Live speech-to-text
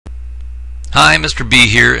Hi, Mr. B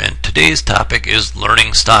here, and today's topic is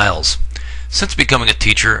learning styles. Since becoming a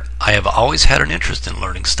teacher, I have always had an interest in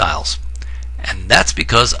learning styles. And that's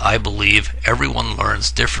because I believe everyone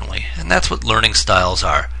learns differently, and that's what learning styles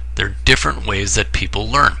are. They're different ways that people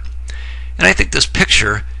learn. And I think this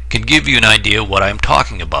picture can give you an idea of what I'm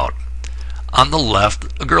talking about. On the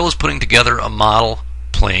left, a girl is putting together a model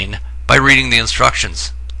plane by reading the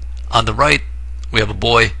instructions. On the right, we have a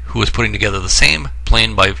boy who is putting together the same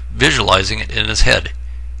plane by visualizing it in his head.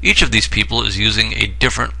 Each of these people is using a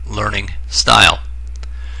different learning style.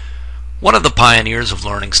 One of the pioneers of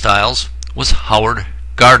learning styles was Howard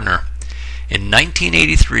Gardner. In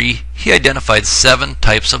 1983, he identified 7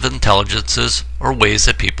 types of intelligences or ways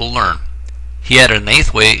that people learn. He added an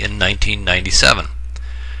 8th way in 1997.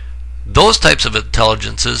 Those types of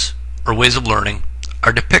intelligences or ways of learning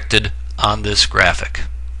are depicted on this graphic.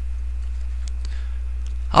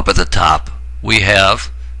 Up at the top, we have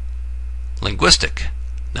linguistic.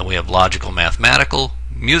 Then we have logical, mathematical,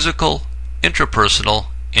 musical, intrapersonal,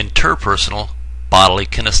 interpersonal, bodily,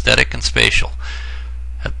 kinesthetic, and spatial.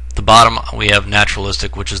 At the bottom, we have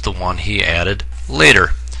naturalistic, which is the one he added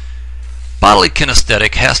later. Bodily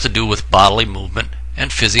kinesthetic has to do with bodily movement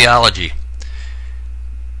and physiology.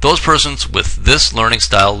 Those persons with this learning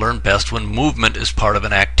style learn best when movement is part of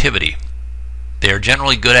an activity. They are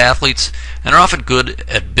generally good athletes and are often good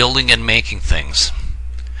at building and making things.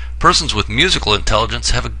 Persons with musical intelligence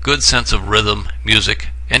have a good sense of rhythm, music,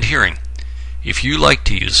 and hearing. If you like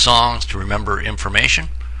to use songs to remember information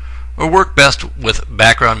or work best with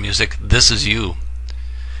background music, this is you.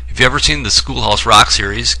 If you've ever seen the Schoolhouse Rock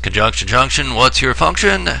series, Conjunction Junction, What's Your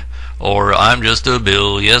Function? Or I'm Just a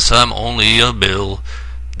Bill, Yes I'm Only a Bill,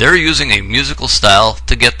 they're using a musical style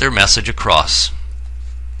to get their message across.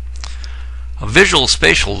 A visual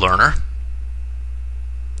spatial learner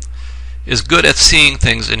is good at seeing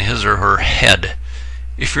things in his or her head.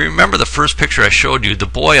 If you remember the first picture I showed you, the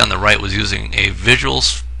boy on the right was using a visual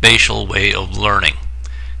spatial way of learning.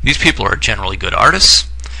 These people are generally good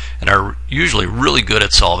artists and are usually really good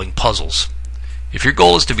at solving puzzles. If your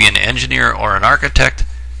goal is to be an engineer or an architect,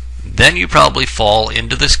 then you probably fall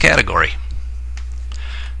into this category.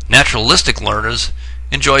 Naturalistic learners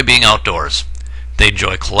enjoy being outdoors. They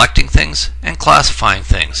enjoy collecting things and classifying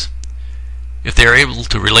things. If they are able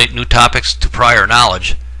to relate new topics to prior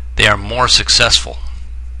knowledge, they are more successful.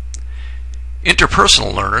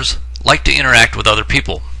 Interpersonal learners like to interact with other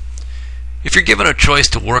people. If you're given a choice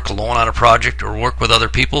to work alone on a project or work with other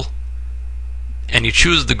people, and you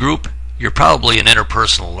choose the group, you're probably an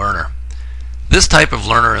interpersonal learner. This type of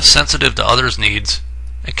learner is sensitive to others' needs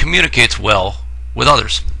and communicates well with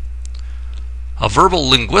others. A verbal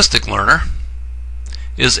linguistic learner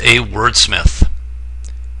is a wordsmith.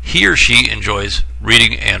 He or she enjoys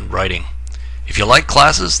reading and writing. If you like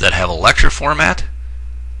classes that have a lecture format,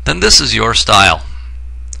 then this is your style.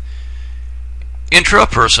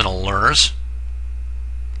 Intrapersonal learners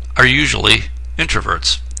are usually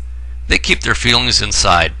introverts. They keep their feelings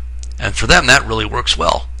inside, and for them that really works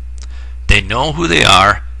well. They know who they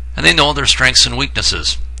are, and they know their strengths and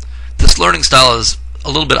weaknesses. This learning style is a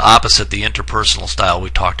little bit opposite the interpersonal style we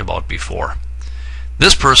talked about before.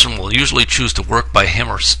 This person will usually choose to work by him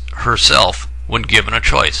or herself when given a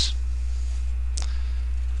choice.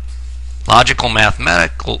 Logical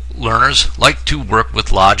mathematical learners like to work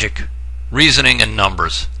with logic, reasoning, and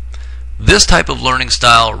numbers. This type of learning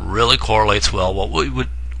style really correlates well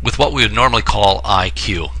with what we would normally call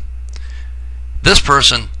IQ. This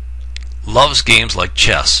person loves games like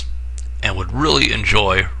chess and would really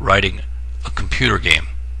enjoy writing a computer game.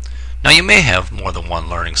 Now you may have more than one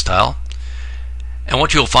learning style, and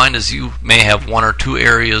what you'll find is you may have 1 or 2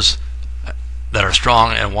 areas that are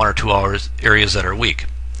strong and 1 or 2 areas that are weak.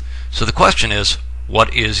 So the question is,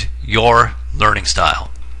 what is your learning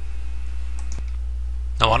style?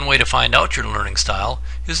 Now, one way to find out your learning style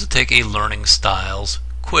is to take a learning styles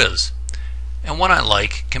quiz. And one I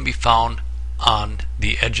like can be found on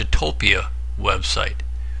the Edutopia website,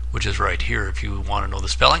 which is right here if you want to know the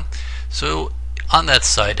spelling. So on that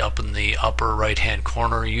site, up in the upper right hand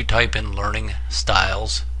corner, you type in learning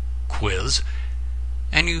styles quiz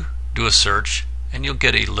and you do a search and you'll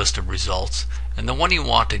get a list of results, and the one you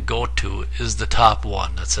want to go to is the top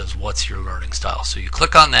one that says what's your learning style. So you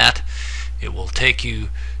click on that, it will take you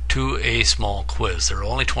to a small quiz. There are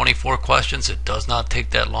only 24 questions. It does not take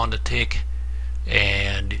that long to take,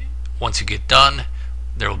 and once you get done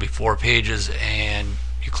there will be 4 pages, and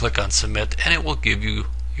you click on submit and it will give you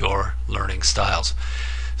your learning styles.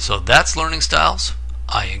 So that's learning styles.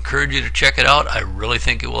 I encourage you to check it out. I really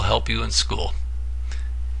think it will help you in school.